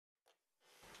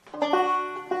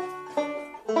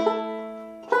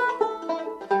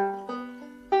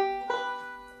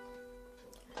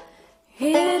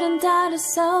the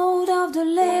sound of the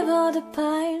leaf of the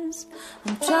pines.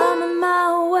 I'm drumming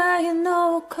my way in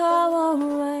no cold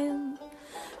rain.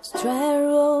 Straight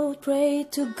road, pray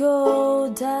to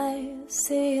God, I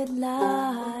see it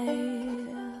light.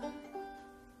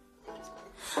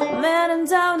 Man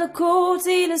down the court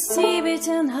in a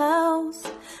sea-beaten house.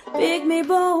 Pick me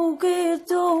bouquet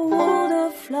of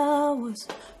water flowers.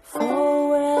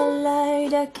 For a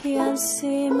light I can't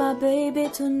see my baby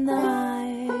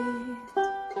tonight.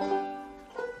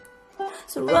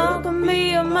 So rock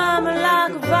me, your mama,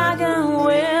 like a wagon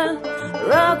wheel.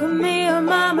 Rock me, your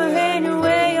mama, any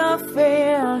way you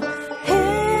feel.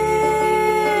 Hey,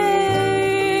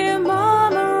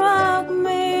 mama, rock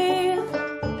me.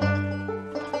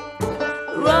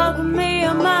 Rock me,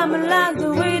 your mama, like the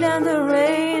wind and the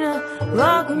rain.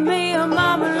 Rock me, your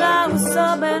mama, like a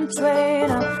southern train.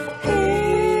 Hey,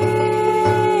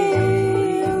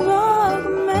 rock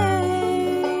me.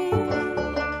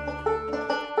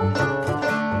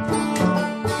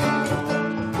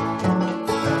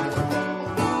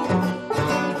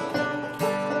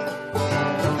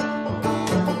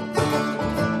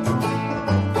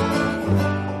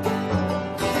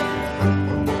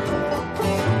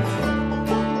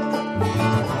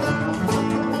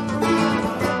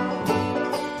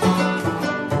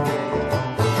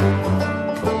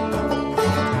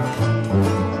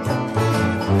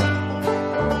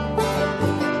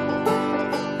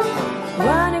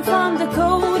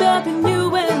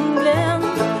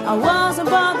 I wasn't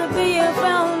about to be a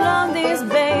friend on this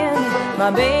band.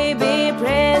 My baby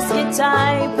plays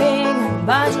guitar, playing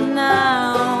Banjo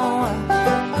now.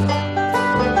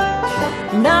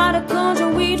 Not a country,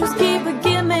 we just keep a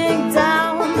gimmick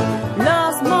down.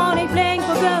 Lost money playing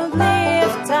for good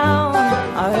live town.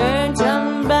 I heard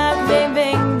John back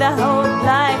living the whole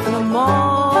life no more.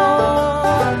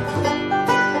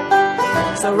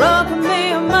 So rock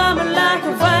me, mama, like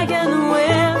a wagon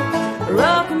wheel.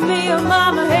 Rock me, your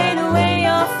mama, any way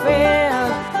you feel.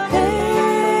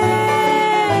 Hey,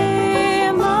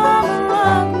 mama,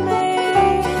 rock me.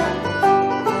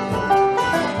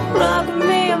 Rock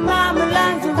me, your mama,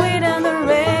 like the wind and the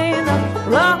rain.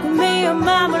 Rock me, your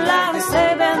mama, like a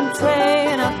saving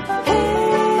train.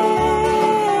 Hey,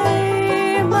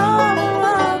 mama,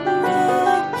 rock me.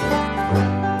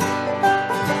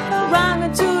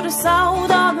 Running to the south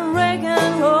of the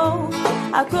Wagon road.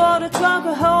 I got a truck, a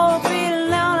whole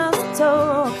feeling on a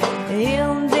talk.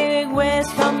 In the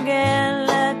west from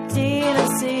Galaxy to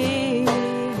sea.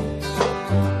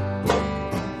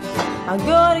 I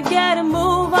gotta get a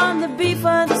move on the beat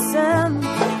for the sun.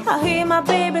 I hear my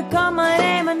baby call my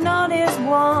name, I know this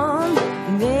one.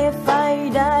 And if I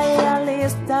die, at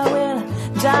least I will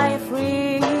die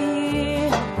free.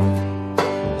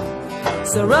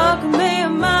 So rock me.